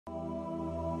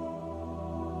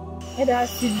It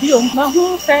has to do my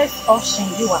whole first ocean.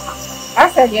 You are. I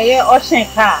said, yeah, ocean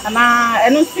car, and I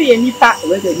don't see any part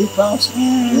with the new function.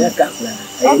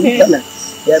 Okay.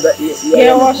 Yeah, but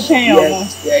yeah, ocean.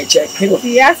 Yeah, check it.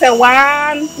 Yes,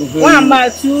 one,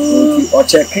 two, or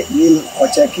check it in or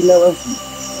check in.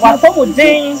 What would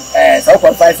they? So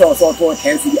for 5 or so,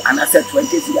 10 and I said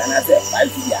 20 and I said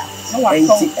 5 years.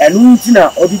 And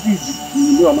Untina or did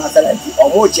you master or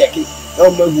more check it? No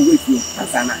more with you,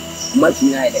 Asana, much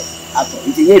united. After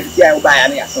it is here by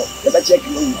any assault, never check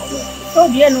you. So,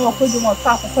 dear, no, could you want to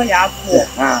talk for your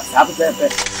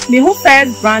after me who fed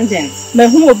Brandon, me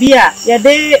who will be a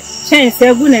day change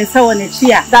a good and so on a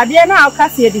cheer. That dear now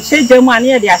Cassie, the shade German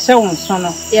near their show on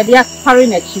Sono, yeah, they are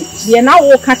carrying a cheek. They are now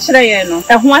all catch a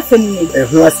what's in me.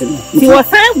 He was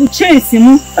saying we change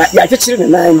him. Yeah, just in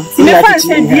 9.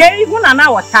 Yeah, even an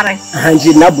hour carry. And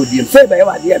you know, would you say by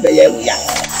what dear Bay?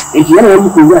 If you know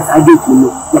anything, yes, I get to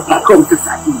know what I come to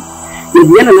Saki. If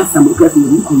you know some person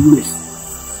who can use.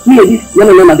 Maybe you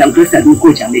know Madame Christa do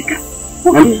coach Jamaica.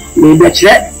 Maybe a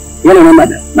chat, you know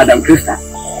Madame Christa.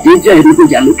 DJ do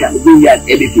Jamaica, do ya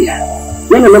everything.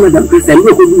 You know Madame Christa, you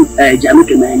could do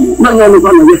Jamaica man. No,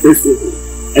 one of your first.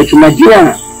 It's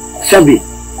Nigeria, Sabi.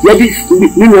 Yet,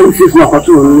 million says no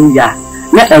control. Ya,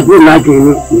 not a good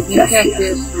margin.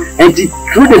 And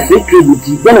through the secret,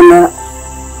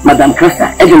 Madame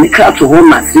Christa, and the crowd to hold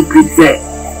my secret there.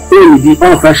 Only the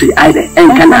old fashioned either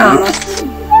and canal.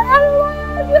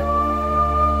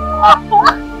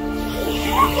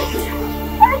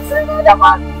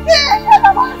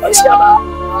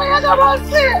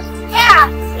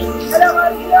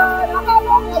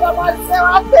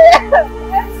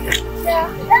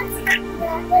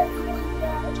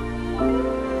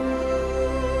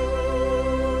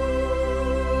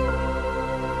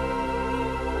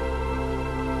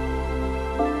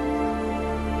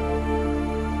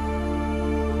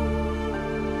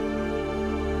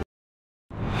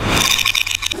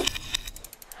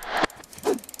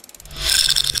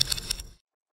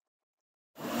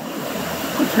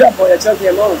 Boy, I tell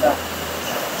you alone that.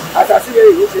 As I see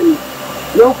you,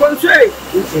 no constraint.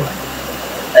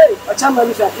 Hey, a chamber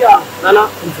is here, Nana.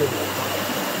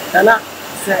 Nana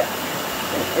said,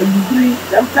 and you bring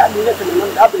them time you let them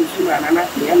up in Shima, Nana,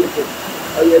 the amateur.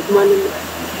 Or your money.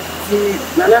 See,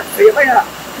 Nana, say,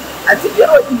 I think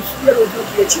you're already still to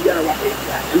get you and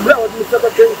well, you never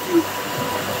came to you.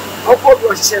 Uncle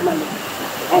was chairman.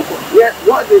 Uncle, yeah,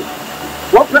 what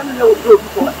plan will do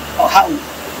before or how?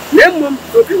 Lemon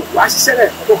to wash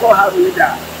said to call how we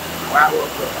die. Wow.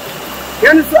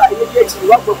 Can try to get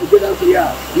you up with the idea.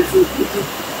 You should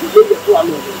get your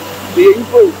family. The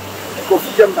info,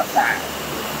 coffee jump aside.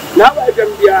 Now I can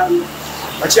be a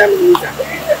chairman.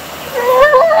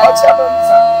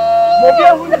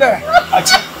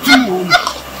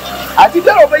 I think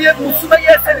over yet, Musuma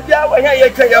and Yahweh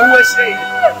was saying,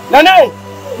 Nana,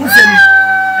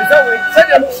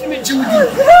 said Judy.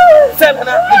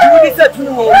 Judy said to me,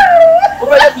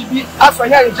 after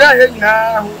hearing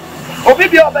now.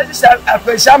 Obibi obesi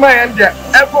afeshama ende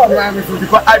efo na me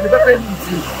because I be very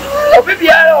easy. Obibi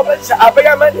obesi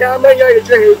abega manya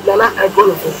eje na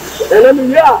ekolo so. Na me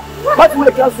ya, what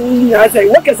we can see here say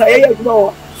what can say you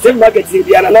know, same market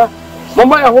here na.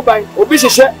 Mama ya ho ban, obi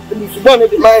hihye nisubon ne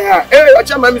de man ha.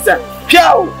 Ocha mama say,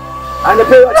 "Piao." And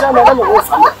pay ocha mama na ho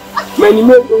fa. Mani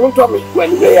me wonto me,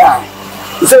 mani me ya.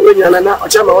 Say we na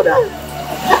ocha mama oda.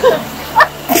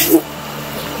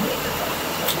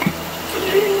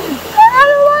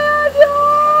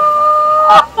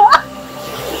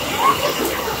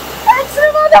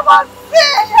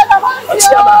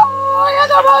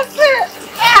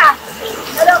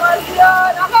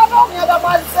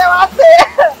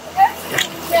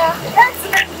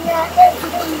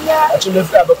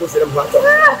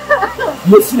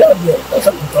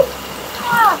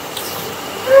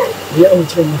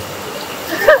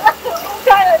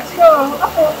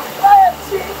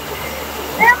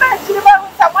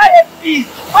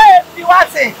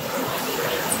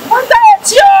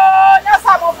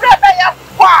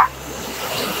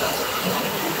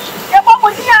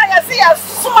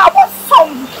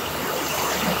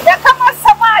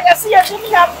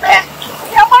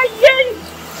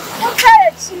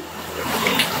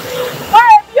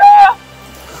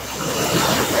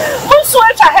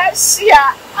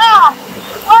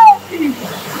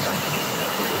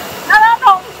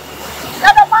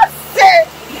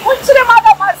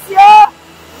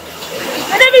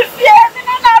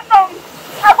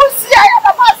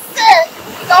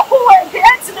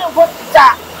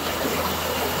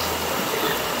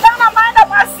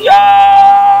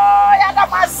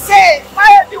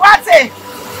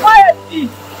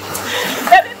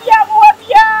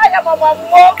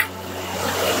 mom.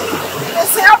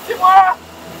 It's helping more.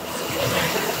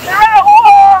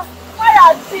 Oh,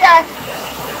 my dear.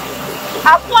 I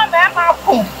want my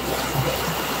phone.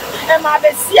 And my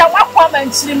see a walk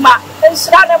and Chima and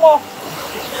Shranamo.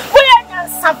 We are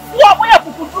some poor way of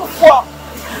do for.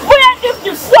 We are if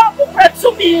you swap to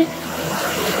me.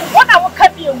 What I will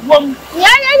cut you one.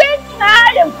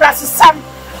 I am Press Sam.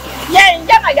 Yea,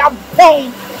 I am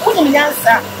born. Wouldn't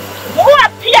answer. Who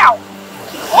appear?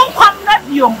 One comrade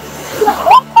young.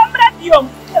 One comrade young.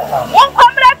 One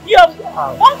comrade young.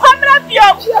 One comrade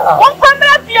young. One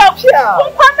comrade young.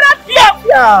 One comrade young.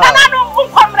 And I know one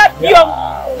comrade young.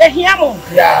 The Hiamo,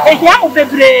 the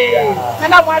brave.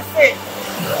 And I want to say.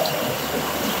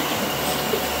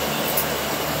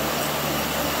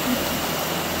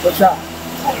 What's up?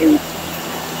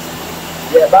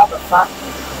 Yeah, Baba Fat.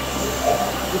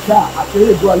 What's up? I feel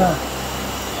it going on.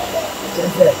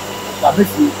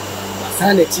 Obviously,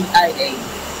 sign a TIA.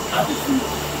 Obviously,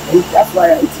 that's why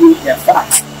I think they're fat.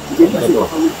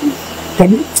 Can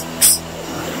you?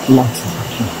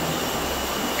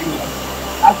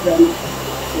 After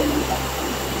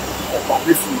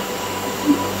obviously,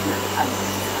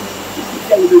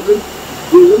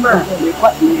 the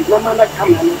woman that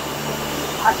come and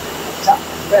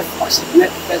best fashion,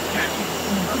 best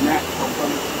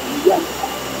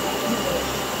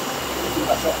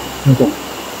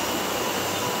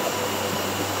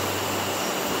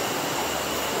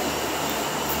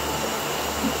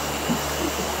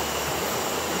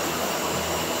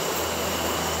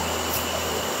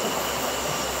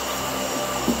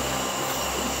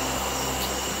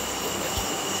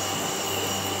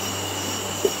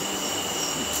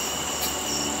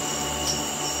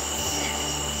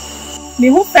Me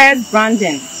who fed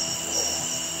Brandon.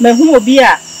 Me who be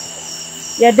a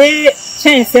ya de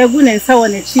change segun and so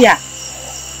on a chia.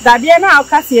 That dear now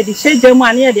cassie the shade them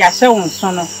one year they are showing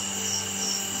sono.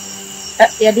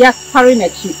 Ya dear carrying a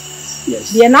chip. Yes.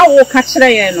 They are now all catch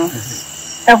the no.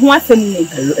 A what's a me.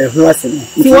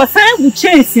 He was saying we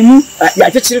change him. I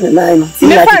just children nine.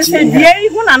 Never said, yeah,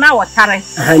 even an hour carry.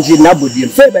 And you nabody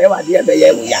say by what dear by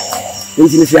we are.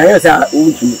 If I answer,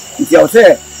 if you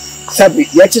say. Sabi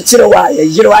ya chichiro wa ya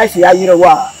yiro wa ya yiro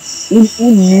wa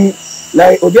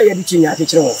na obi ya di chinya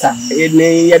chichiro wa sa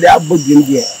ne ya da abodin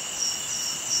die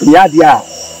nya dia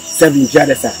 7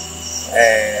 fiade sa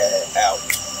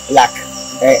lak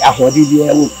ahodi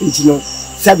die wo intino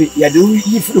sabi ya do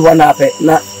yifuru wa na pe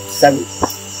na sabi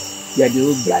ya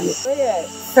do blane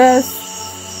first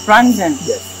Brandon.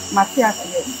 Yes. Matthias,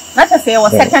 let us say our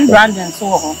second Brandon so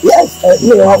yes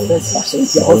you know first fashion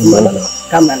ya husband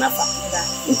camera na fa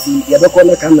iti ya beko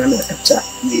na camera na capture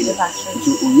ni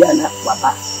to uya na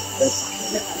baba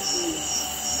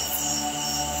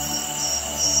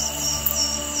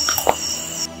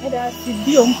eda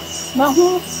video ma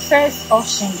hu first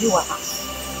option you are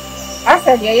I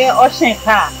said yeah option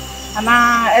car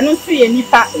ana enu tu ye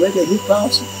nipa we dey nipa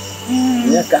option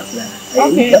ya camera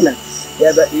okay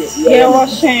yeah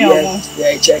option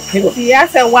yeah check it yeah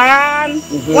say one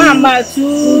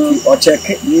two or check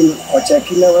in or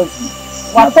check in na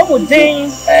what for den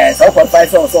so for 5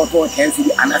 so 10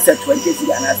 cedi and I said 20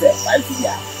 cedi and I said 5 cedi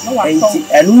no what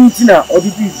enu ntina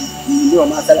odidi ni o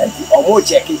ma salary o mo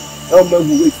check it o ma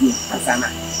hu wait me asana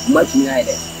ma tumi na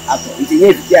ide ato nti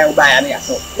ye fi ya ba ya na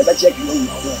ato ye ba check no no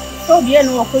so bi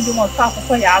enu o ko ju mo ta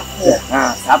ko ya ato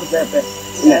sa bu pepe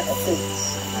na ato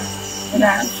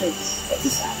na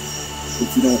it's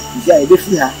no ya ide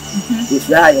fi ha if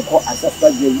ya ye ko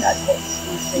asafta je ya ko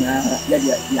na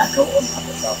ya ko on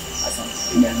ato asa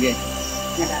in a way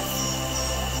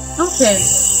okay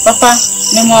papa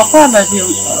me mo kwa ba bi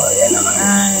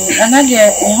ana de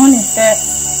e ho ni se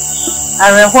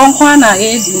are ho kwa na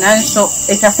e di nan so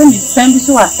e ka se mi san bi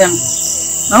so asem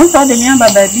na o so de mi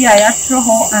amba ba bi a ya tro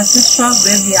ho ancestral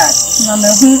graveyard na me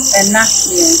hu ena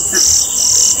yensa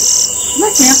ma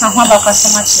ti ya ka ho ba ka so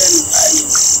ma kire no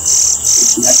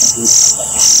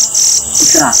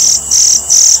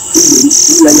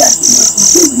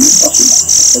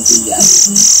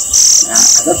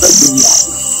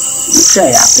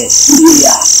say ape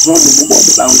ya mo mo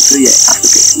ba so ye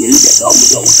africa ye ri de o mo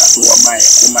do ta to o ma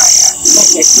ya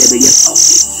ye be ye so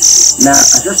na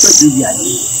asasa dubi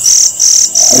ani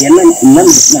ye na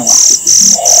wa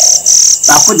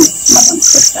ta ko de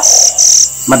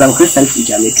madam Crystal fi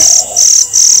Jamaica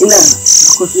ina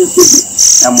ko se ko bi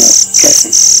amo kese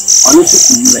onu su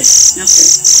ku US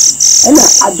ina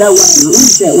adawa no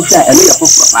se o sha ene ya ko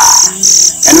papa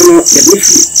ene no ye be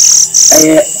fi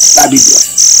Babylon.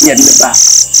 Yeah, the bar.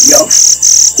 Yo,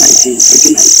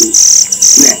 1919.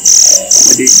 Yeah,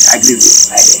 but they agree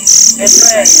with I did.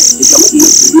 It's a movie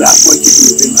to do a 40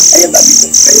 to them. I have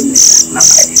Babylon. Now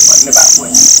I was never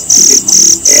 40.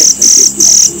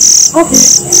 Okay.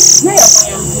 Yeah,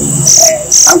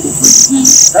 I'm going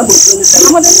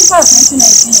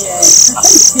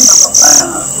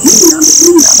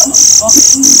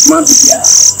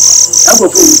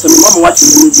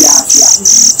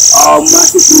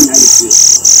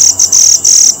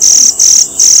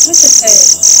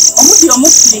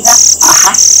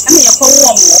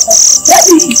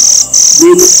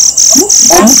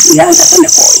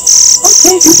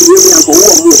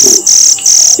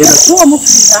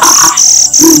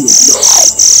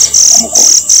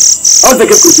all the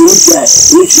people who say,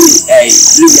 which is a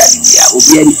Lydia, will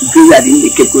be any good at the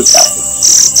Cape Coast.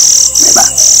 Never.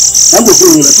 That was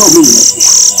only a problem.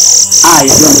 I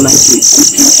don't like to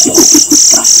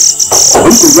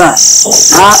Uncle Rat,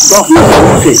 don't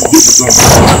know say this.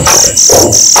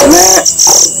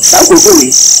 Uncle Bully,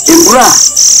 in Bra,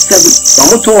 said,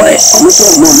 Motor,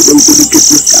 mom, them to the Cape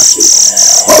Coast.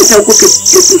 Also, cook it,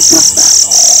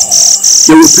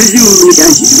 they will presume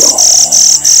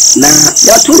na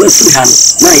ya to we free hand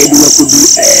na ye di wakodu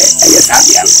yes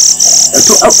abian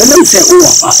to let say oh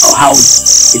how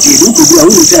it is you could do a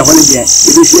we say holiday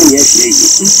it is here yes here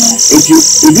it you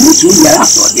do to ya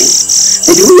after day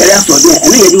and you ya after day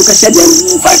and you do ka say dem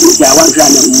 5 minutes I want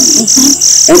grand and it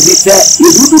say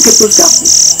you do get to stop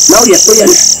now you so ya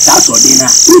after day na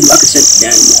you do ka say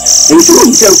dem and you do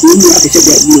say you do ka say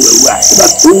dem you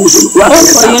but who so what and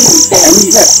you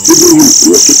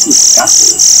do get to stop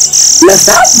let's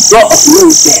start door of no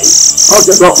ten, cause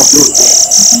the door of no ten.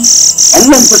 And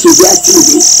then for to be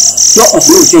activity, door of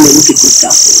no ten and look at good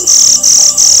stuff.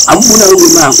 I'm going to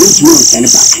man who's no ten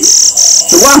back.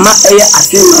 So what my air I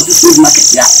say not to see market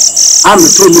that. I'm a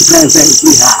total plan very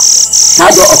free her.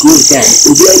 Door of no ten,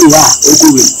 will be anywhere,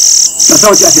 okay. So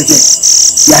how just say,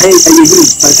 yeah, and you do,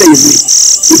 I say you do.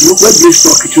 If you put this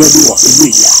stock to a door, you do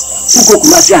it. Who cook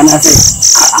my and I say,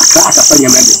 I crack up on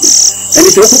your memory. And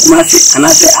it's also Kumasi, and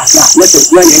I say, let's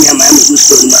go and my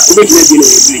story. Which may be a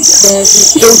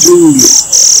don't do you.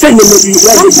 Send me maybe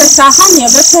where you say, honey, a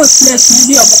vessel slash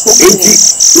maybe of a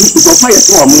fire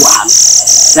to a more.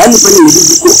 Then when you do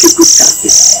cook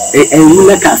and you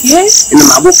make us in a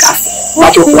mabu cast.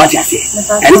 What I say.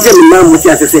 And it's a man what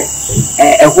I say,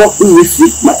 a walk in this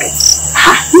market.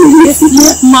 Ha, yes,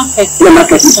 market. The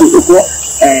market is to go.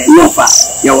 No far,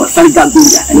 you were selling that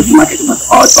and it's market, but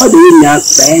all the windows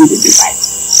behind the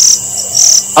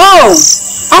device. Oh,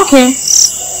 okay.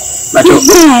 But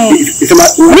it's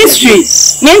about mystery.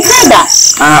 Maintain that.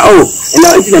 Oh, and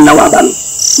now it's in our ban.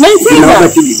 Maintain that.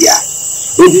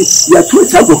 It is your two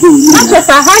type of food. Not just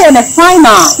a high and a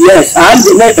final. Yes, I'm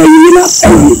the next you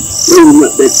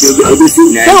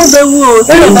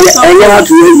have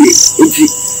to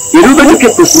you don't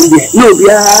get the food there. No,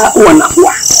 we are one of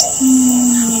one.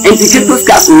 And the Cape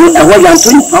Castle, I was on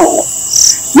 20 power.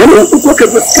 You know, who cook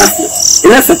a castle.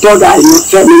 And that's a told I know,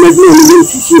 so many of you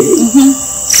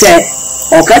say,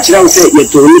 or catch it out, say, you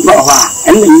told me power,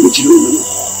 and then which you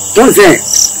don't say,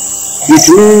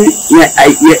 it's me, you're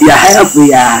higher for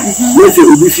ya. Yes, it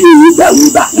will be you that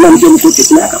we back. No, I'm going to take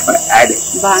it like a fire.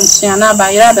 Banchiana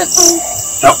by rabbit.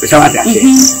 So what I say,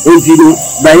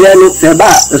 by your Saba,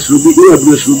 a should be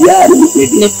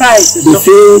the price the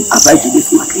same applied to this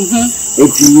market.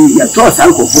 It's your toss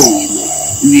alcohol.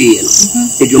 Real.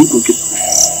 It don't cook it.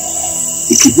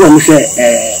 It keep one say,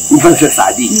 Francis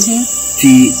Sadi.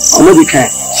 Tea, American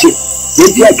ship.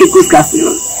 They did a Cape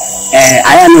Castle.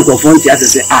 I am not a phone as I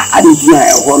say, I didn't know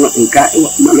a horn in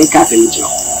my castle.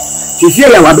 Tis here,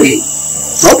 I will be.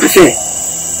 So, say,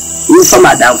 you some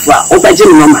madam for Opa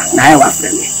Mama, now our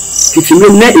friend. It's me,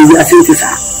 maybe I think it's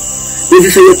her.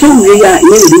 This is a 2 year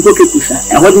in the book,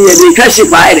 and what you have cash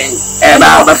fighting.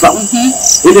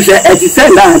 It is a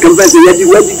send down compared to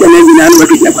what you can end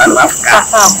working upon Africa.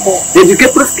 The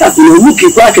Cape Castle, you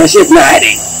keep like a ship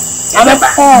hiding. I'm a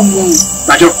home.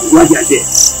 But what I say,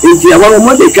 if you want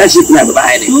more, they cash it never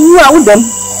behind it. You are with them.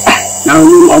 Now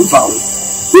you are found.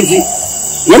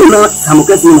 You know, some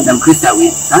occasion, Madame Christa,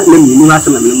 we can't let me know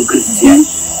some of them.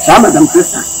 Some Madame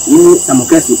Christa, you some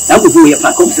occasion, some of you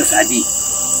are society.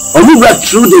 Or move up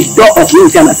through the door of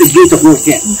no ten as a gate of no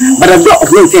ten. But a door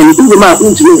of no ten, you will not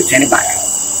into no ten back.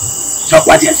 So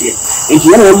what I say, if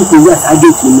you know, you can rest, I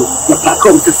get to know the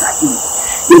Pacom society.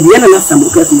 If you know some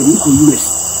occasion, you can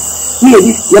use.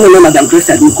 Maybe you know Madame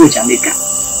Christa, you go Jamaica.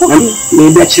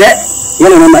 Maybe a chair,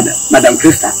 you know Madame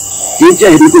Christa. You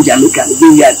tell you go Jamaica,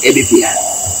 you are every fear.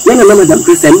 yana na Madam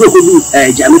Christian go do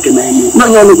Jamaica man no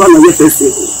no go no first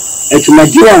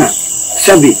etumadia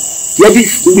sabi yedi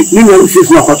ni no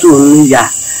sis no kwato no ya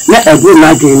na ego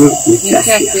na again ni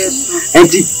tiasia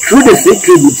and through the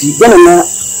security yana na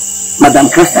Madam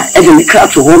Christian the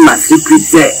crowd to one secret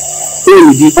say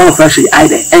the all fashion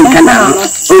either and kana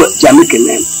Jamaica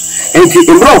man and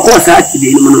the bro course at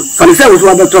the no for the service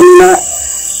what the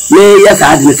me yes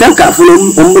I didn't send car for it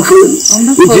no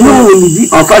will be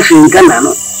of fashion kana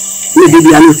no me dey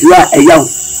be anutua eyaw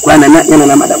kwana na yana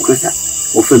na Madam Christian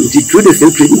of through the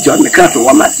secret John the crowd to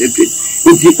one secret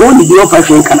it only the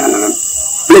fashion kana no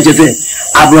let's say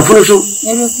abrafo so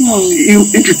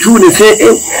it true they say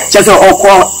just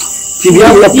okọ tibia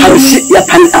ya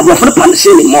pan abrafo pan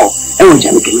say ni more e won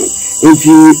jame kene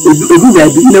enti ogu ba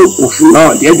bi na ofu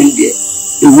na de bi de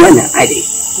ewana ade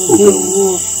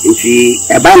enti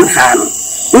e ba nsa no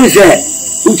won say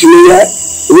nchime ya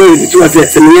we to say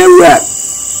se me ya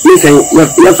listen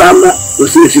ya fama o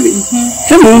se se bi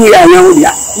se mu ya anya wo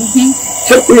dia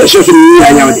se ya so se mu ya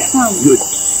anya wo dia good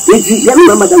enti ya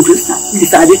na Madam Christian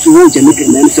decided to go Jamaica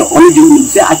and so only do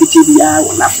say attitude ya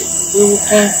won afi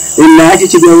na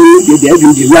attitude ya won de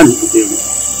do run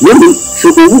no so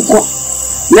owu ko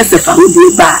na se fa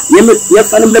de ba ye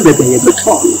fa no bebe ye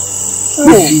beto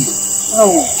no see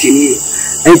tini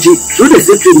enti through the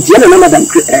secret ya na Madam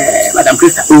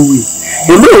Christian owu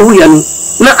e me owu ya no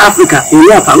na Africa e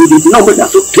ya fa de na mo da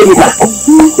so temi ba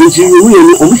enti owu ya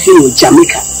no o mu se no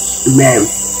Jamaica man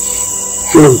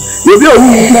so you be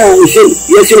owu say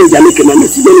yes in Jamaica na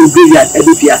see dem graveyard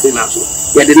EDPS na so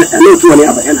ya de na to one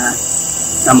aba na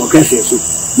democracy so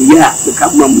yeah the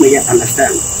government may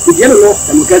understand the general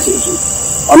democracy so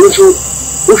also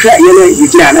usha yele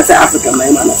yijina na South Africa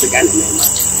mai ma na Ghana mai ma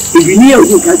if you near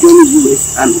you can join the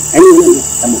US and anyone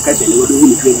democracy no do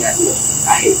ni graveyard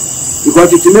ahe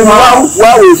because it me wow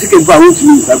we seek for want to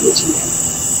me for chi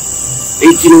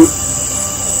 18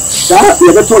 sa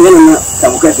ya ga to yana na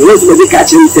democracy no se be ka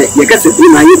chi se ya ga se bi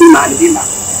ma ye bi ma ni ma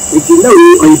it no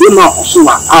o be ma so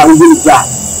wa a wi ba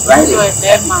right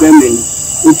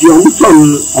if you want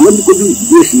to go to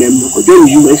US member or join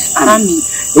US Army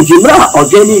if you are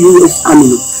joining US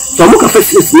Army so mo ka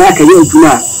first na ka yen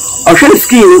tuma o share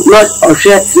skill not or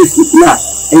share system na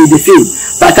and the same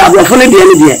but I will follow the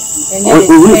end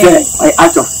we say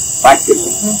out of 5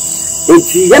 people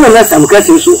if you na some class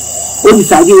so o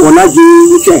decide wona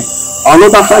do say all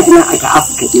over fight na aka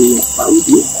Africa in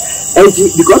and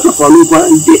because of all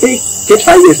the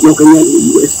 5 years no can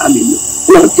US Army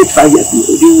no take 5 years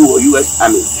no US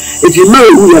Army if you know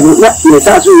who you are not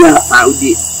necessarily so you are found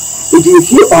it if you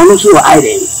see also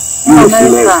island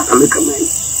America man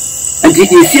and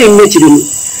you see nature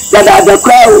that the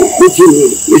crowd which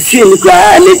you see the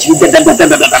crowd nature that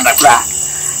crowd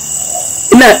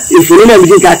na if you know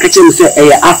we can catch them say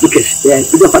Africans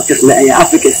the factors na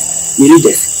Africans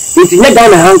religious if you get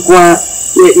down hankwa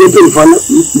you pay for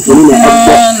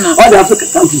all the African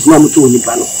countries na mutu ni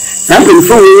pano something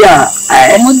for we are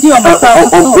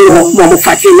mo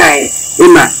fati na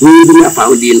ema ni bi na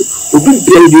foundation obi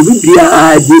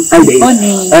bia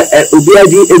obi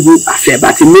adi egu ase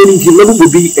but many ji no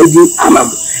bi egu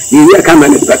amam ni ya kama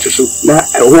na ba so na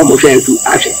ho mo hwe tu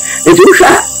ahwe enti wo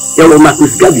hwa ya wo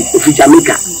Marcus Garvey of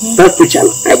Jamaica that picture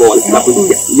I go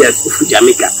Marcus yes of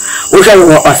Jamaica wo hwa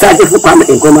wo asade fu kwa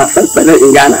nkoma fa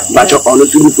in Ghana ba cho ono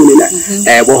su fu ni na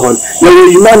wo hon na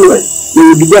Emmanuel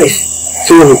ni the boys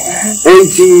so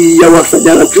enti ya wa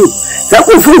sajana tu sa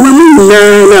ko fu mu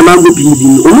na mambo bi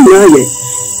o mu na ye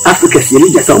Africa si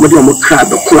religious o mo de mo crab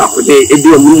ko akode e de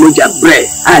mo moja bre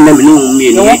na me no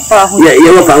mi ni ye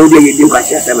wo pa wo de ye din kwa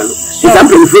sia sema no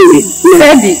example fu we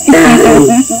sebi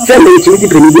ti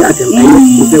premi bi atem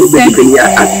se be premi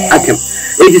atem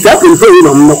e example fu we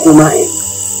no mo ko ma e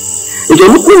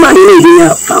mo ko ma ni din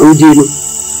ya fa wo di no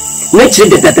na chi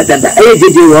da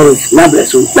jeje Lawrence na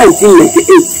bless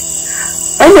 1998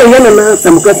 ene yana na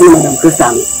samukati Madam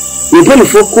Christian ni pele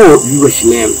foko US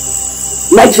mem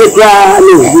na chekra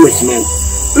no US mem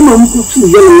ino mkutu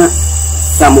yana na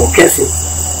samukesi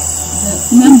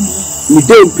ni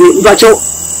dempe ngacho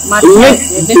nye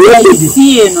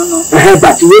sie no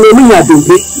but we no nya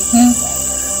dempe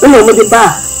ino mo de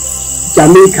ba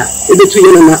Jamaica ebe tu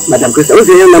yana na Madam Christian o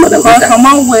se yana na Madam Christian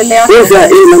o se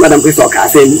yana na Madam Christian ka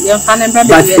se ni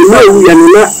but no yana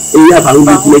na ya fa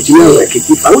ubi mechinya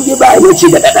kiti fa ubi ba mechi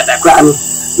da kwa no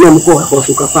mko kwa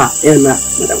suka fa yana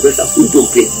Madam Christian ku do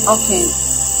pe okay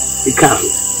ika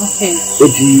okay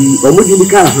eti omudi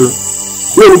nika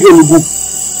no ni go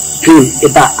train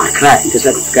eba Accra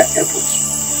International Airport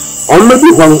on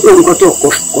maybe one got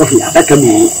coffee at that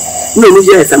community. No,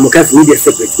 yes, I'm a media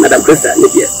separate, Madam Cresta,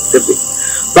 media separate.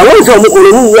 But once I'm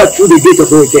going to walk through the gate of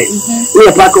no return, we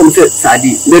are back on said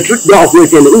Sadi, the truth door of no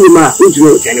return, we might into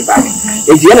return back.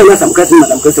 If the other some cousin,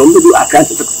 Madam Cresta, only do a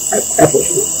can't airport.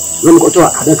 No go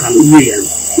to other Canadian.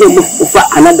 No for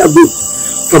another book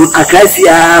from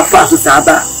Acacia, far to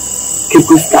Saba,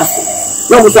 Kipus Castle.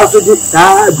 No, was also do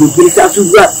that, good place to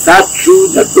that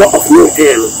through the door of no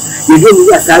return. You don't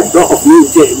need a side door of no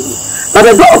return. But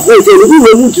the door of no return, we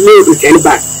will need to return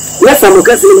back. Let's have a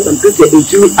cousin and put it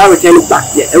into our return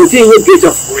back there. I will say your gate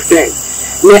of return.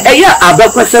 Now,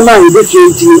 about Passama with this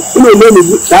unity, you may know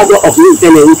the shadow of no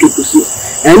return and you can pursue.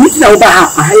 And it's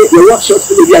about your workshop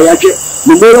to the Diajet,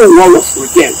 the middle wall of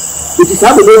return. It is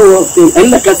how the middle of thing and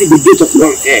like I see the gate of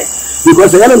no return.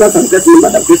 Because I don't know some cousin,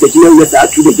 Madam Christian, you know, let's out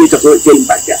through the gate of no return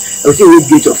back there. I will say the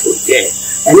gate of return.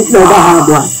 And it's not about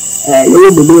one. You know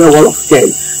the middle wall of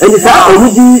return. And it's how I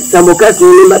would do some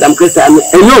cousin, Madam Christian,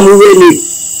 and no more.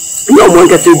 No one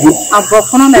can say you. I'm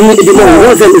from the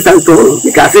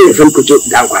because from Kujo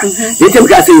Dankwa. You can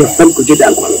say from Kujo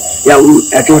Dankwa. You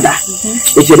are told that.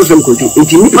 It's a different Kujo.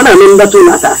 It's a different member to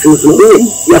us as soon as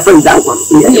you are from Dankwa.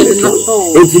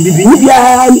 It's a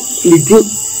Bibian,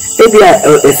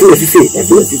 as soon as you say,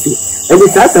 and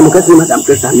it's as some customer Madam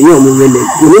Christian, you know, you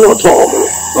know,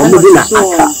 or Modena,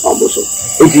 almost.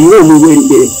 It's you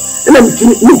and I'm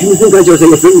thinking that you're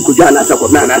saying a friend could join us up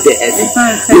of man. I say,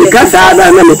 because I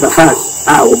don't fast,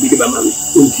 I will be the man.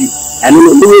 And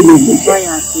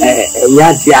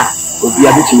Yadia will be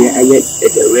able to me, and yet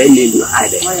it's a really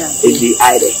either. It's the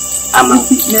either. I'm a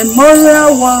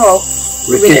memorial war of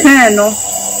return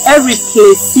every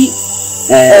place.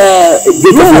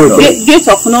 Gate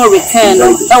of no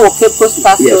return. That will keep post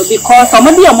castle because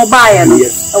somebody a mobile. I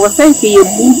was saying to you,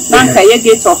 Nanka,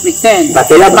 gate of return. But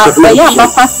I have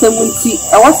past 70.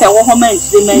 I was a woman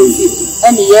to the city.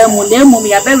 Any year,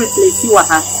 Mummy, a very place you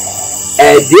are.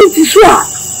 Didn't sure.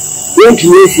 Don't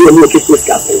you see a market post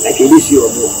castle like a issue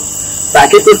of more? But I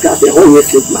keep post castle, whole year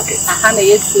slave market.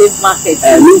 Slave market.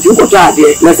 And you go to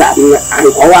the let's have I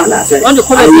said, want to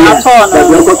call it at all.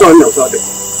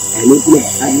 And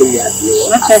yes,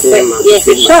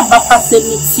 a shop of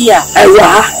Passamitia.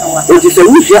 It is a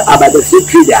wish about the sea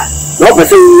trader. No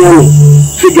person,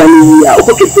 trigger me,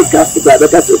 okay, podcast to the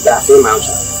same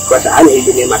mountain. Because I need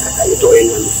the name of the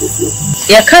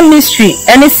your chemistry,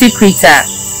 any secret.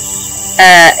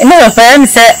 No,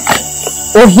 parents said,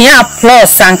 oh, here,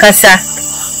 plus Sankasa.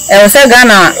 I was a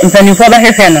Ghana in Pennyford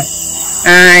Hefeno.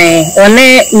 I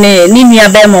only Nimia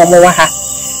Bemo Moaha.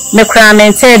 The crime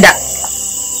and said that.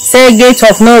 Say gate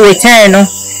of no return.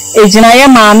 Ejina ya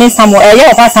maame Samuel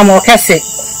ya opa Samuel kese.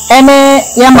 Ene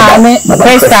ya maame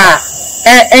Krista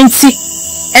enti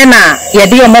ena ye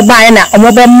de omoba na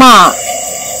omobe ma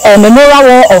memorial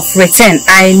wall of return.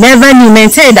 I never knew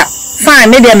maintain that. Fine,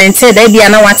 maybe I maintain that dia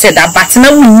na wate that but na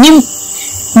unnim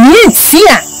ni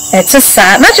tia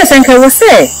etesa na chese nka wo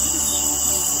say.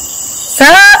 Sa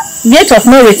gate of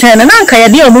no return na nka ye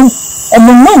de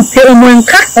omumum pe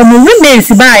omunka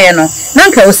omummensi baaye no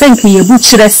nanka osenke yebu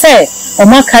chire se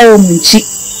omaka omunchi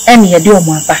ene ye de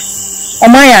omaba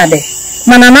omaya de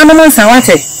manana no nsa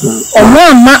wate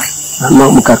omama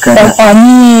mukaka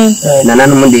nana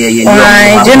no de ye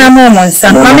ai jena mo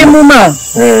nsa mame muma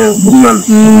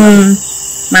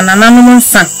manana no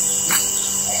nsa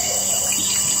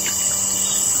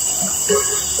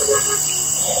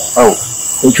oh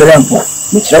uchorampo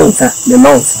muchiransa the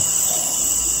mountain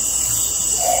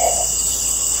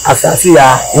asasi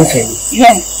ya nseni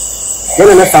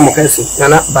yana na samu kansi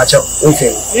nana bacho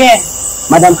nseni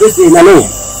Madam Christie nana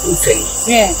nseni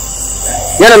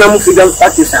yana na musiga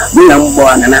practice na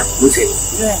mbo nana nseni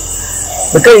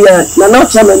because ya nana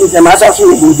chama ni sema asasi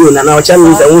ni bujo nana chama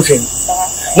ni nseni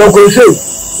no konse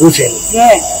nseni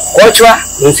kochwa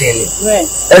nseni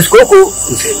eskoko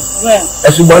nseni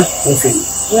esubon nseni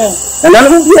nana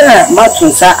mbia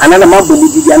matunsa anana mabodi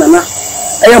bibia nana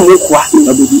aya mukwa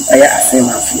ngabudi aya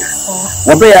asema afia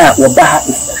wabaya wabaha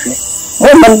istafe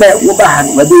wamanda wabaha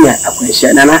wadia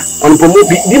akwesha nana onpomo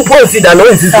bi ponsi da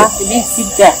no nsisi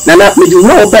nana medu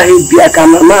no wabaha bi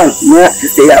akamama na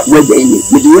sister ya wagya ni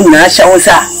medu na ahya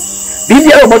wosa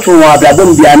bibia oboto wa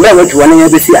abrabam bia na watu wana ya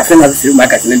besi asema sisi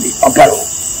market ne bi oparo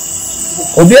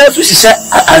obi asu sisa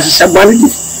asisa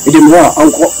gbani ede mo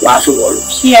anko wa so woro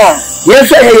yeah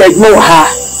yeso ya mo ha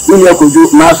ni yakoju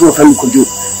maso fam koju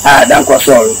dan ko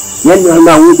sorry yen no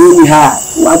na wo ni ha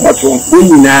wa bato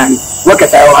ni na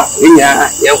wakata wa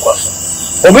nya yen ko so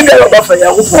obi da ba fa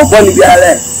ya ko fo boni bi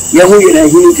ale ye hu yena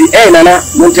hinti nana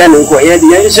mo tane ko ye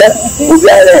di yen she obi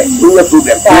ale ni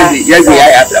problem ye ya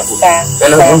ya bla ko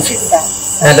nana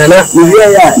Nana, you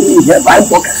hear by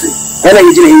Bocas. Then I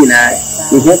usually you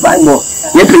hear by more.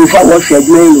 You prefer what you're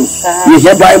doing. You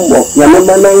hear by more. Your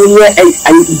mama,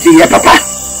 and your papa.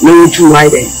 No, too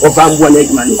wide, or found one egg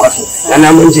man, and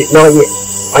I'm on it, no,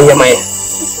 on your mind.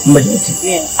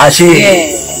 I see,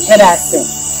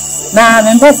 now,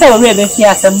 I'm so really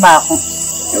here some back.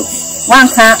 One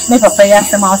can't make a prayer,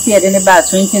 some I'll see it in about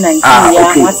 29.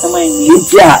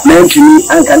 Yeah, mention me,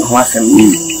 and can horse me.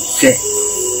 Say,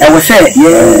 I was said,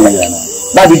 yeah,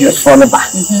 Baby just fall back.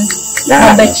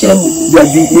 Now, I bet you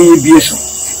be so.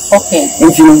 Okay,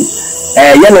 until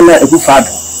young man who father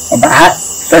about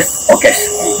first August.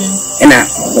 And now,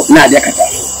 Yakata,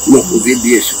 no, be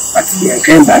so, but they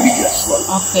came by videos.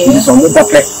 Okay, it's on the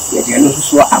play. You know,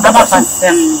 so about so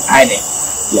I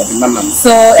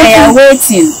am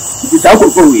waiting. It is out of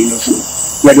the way,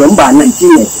 you are done by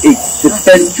 1998,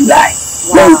 6th July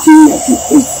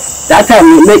 1998. That time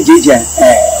we met JJ,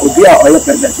 Obia or your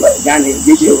president, Ghana,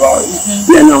 JJ Roy,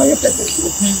 we are now your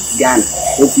president, Ghana.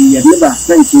 But we have never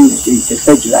 1998,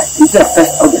 6th July. Instead of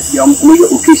 1st August, you are only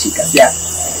occasion, Kasia,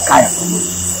 Kaya.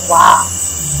 Wow.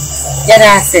 Get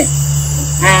us it.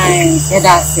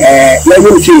 Let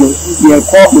me see, you are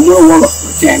called the more one of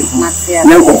 10.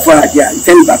 Now, for a year,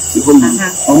 10 back to home.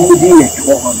 I'm moving at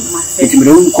home. It's my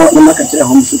own court, no matter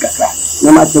home to Kaka. No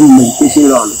matter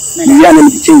medication on. You are not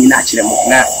changing natural.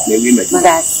 Now,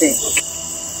 that's it.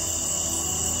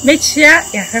 Make sure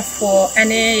you have for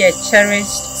any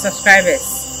cherished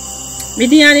subscribers.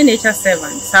 Median Nature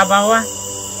 7, Sabawa.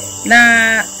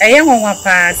 Na eye wonwa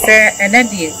pa se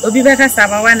enedie obi beka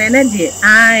Sabawa na enedie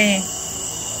ai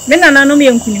me nananom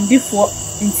ye nkunimdifo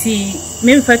nti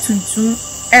memfa tuntum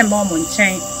e ma omo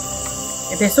nchen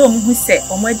ebe so omu se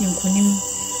omo adi nkunim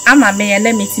ama me ye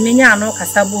na metimenya ano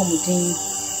kasabo omudin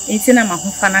nti na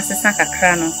mahofa na sesa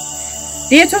kakra no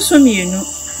de to so mienu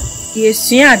ye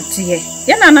sua ade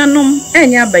ye nananom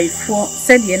enya baifo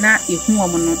se de na ehu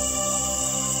omo no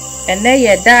ene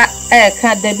ye da e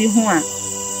ka da bi hu a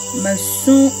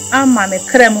masu ama me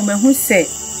kremu mehu se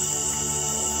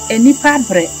enipa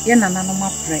bre ye nananom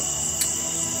apre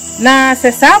na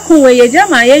se sa ku we ye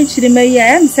jama ye nchirima yi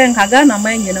em se nkaga na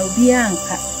manye na obi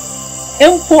anka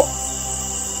enko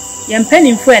ye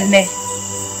mpanimfo enne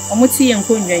omuti ye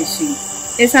nkonwa nshi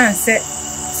esan se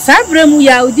sa bre mu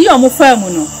ya odi omufa mu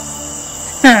no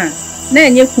na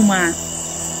enye kuma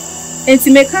enti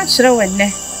me ka kire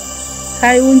wenne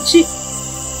kai unchi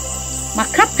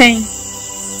makapen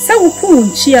se wuku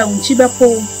unchi a unchi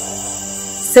bepo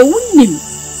se wunim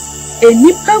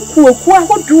enipa kuoku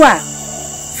ahodo a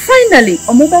finally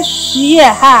omoba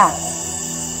share ha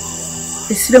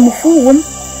esremufu wom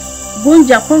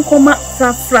bonja konkoma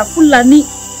frafra fulani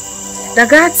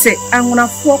dagate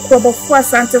anwonafo kwobofo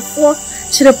asantefo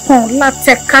chirepon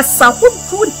late kasa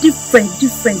ho different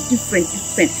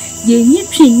ye nyi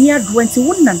twinyi ado nti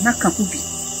wonna naka ho bi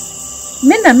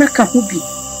me na naka ho bi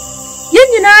ye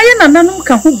nyina ye nananom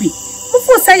ka ho bi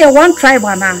mufo say ye one tribe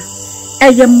ana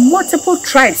eye multiple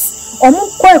tribes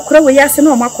omukọ ekura we yase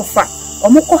na omakofa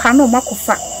omukọ ha na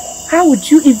omakofa. How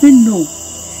would you even know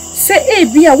say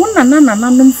bia wonna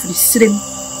nananom firi srem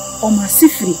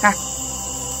omasifiri ha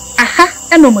aha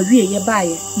eno mawie ye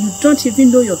baaye. You don't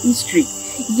even know your history,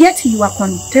 yet you are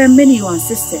condemning your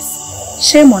ancestors.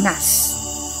 Shame on us.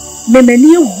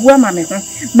 Many wama me ho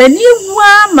many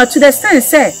wama to the extent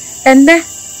say enne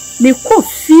me ko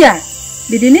fear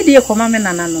de ne de koma me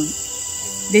nananom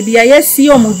de bia yesi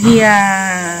omubia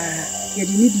ye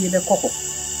de ne de be kokko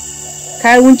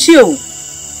kai wunchi o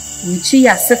wunchi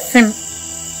ya sefem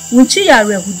wunchi ya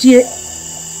rehudie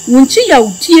wunchi ya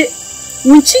udie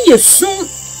wunchi ye sun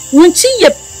wunchi ye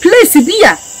place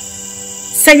bia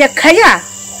se ye kaya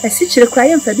esi kire kra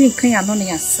ye mfa bi nkan ya no ne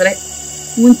yasre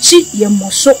wunchi ye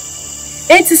moso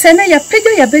enti se na ya pega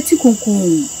ya beti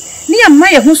kunkun ni ya ma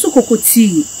ye ho so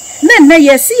kokoti na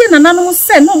yesi ye nananom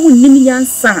se no mu nim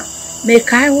yansa me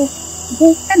kai wo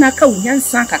bu na ka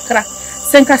unyansa kakra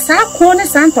senka sa ko ne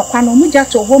santokwa no mu ja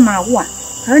to ho ma wo a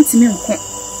kantimi nko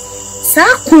sa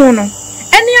ko no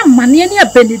ene amane ne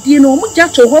abededie no mu ja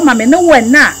to ho ma me ne wo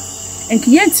na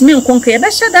enki ye ntimi nko nka ye be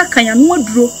hyada kan ya no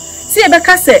aduro si ye be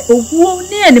ka se owuo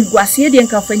ne animguase de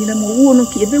nka fanyina mo owuo no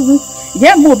ke ye be wu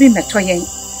ye ma obi meto yen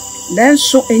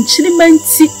nanso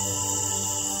enchirimanti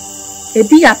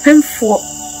ebi apemfo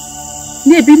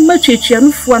ne ebi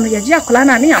matwetweanufo no ye je akola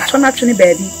na ne ato na twene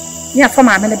baabi ne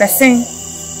afama ame ne besen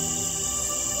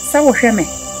sa wo hweme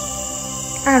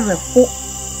arefo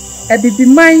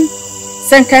ebibiman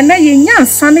senka na ye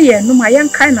nyansa ne ye numa ye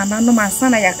nkai na nanom ansa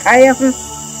na ya kae ho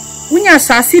wunya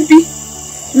asase bi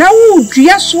na wo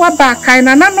dua so aba kai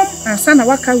na nanom ansa na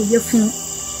waka wo yefun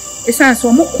esan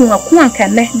so mo ko anka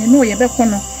ne no ye be ko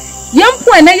no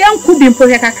yempo ene yanku bi mpo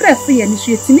kakra fe ye ni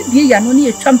so etimi bie ya no ne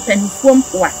etwa mpanifo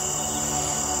mpo a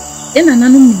ena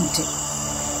nanu minte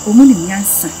omu ni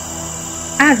nyansa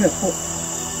arepo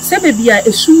se bebia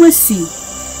esumasi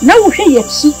na wo hwe ye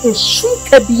chi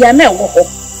esunka bia na ewo ho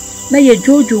na ye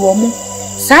jojo wo mu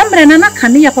samre na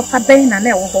kane ya papa ben na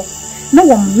ewo ho na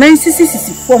wo men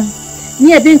sisi fom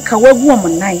ne ye den kawagu wo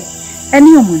nan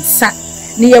ene wo nsa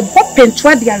ne ye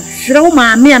bopentwa de ahwere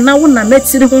ma ame na wo na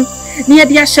matiri ho ne ye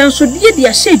de ahyenso de de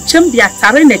ahye gyam de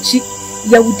atare na chi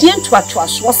ya wudie ntoato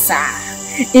aso saa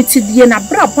enti de na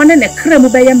bra bone ne kra mu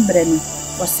be ye mbre no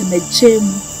wose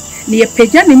magem ne ye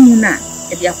pagya ne mu na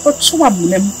e de akoto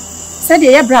amnam se de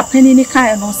ye bra pani ni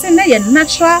kan no se na ye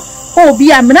natural ho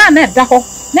bi amna na da ho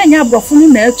na nya abrofo no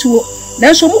na atuo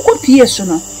na so mu kopie so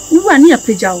no wuwa ne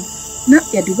apagyawo na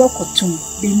ye de wakotum.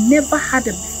 They never had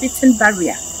a fitting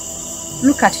barrier.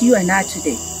 Look at you and I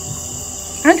today.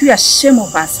 Aren't we ashamed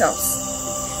of ourselves?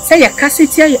 Say your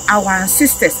cassette our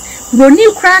ancestors.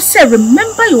 Broni cry say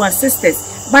remember your ancestors.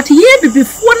 But ye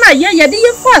before na ye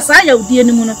de force aya odi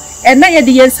animu no. E na ye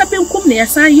de yensapem kum na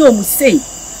yesan ye omu sei.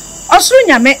 Osuru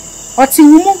nyame oti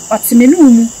wumu oti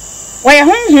menumu. Wa ye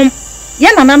honhom ye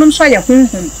nananom so ye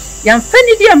honhom.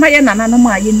 Yamfani di ama ye nananom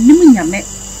a ye nim nyame.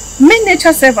 Me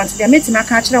nature servant dia metima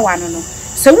aka akire wa no.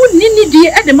 Se wonni ni die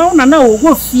e de ma wona na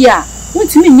wo fie a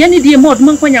wontimi nya ni die mod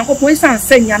man kwanya nkopon san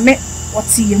sanya me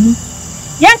wote yemu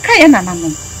yanka ye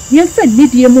nananom yemfa ni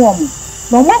die mu omo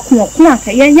na omo ko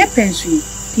anka ye nya pensu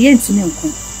ye ntimi nko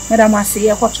madam ase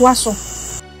ye kwoto aso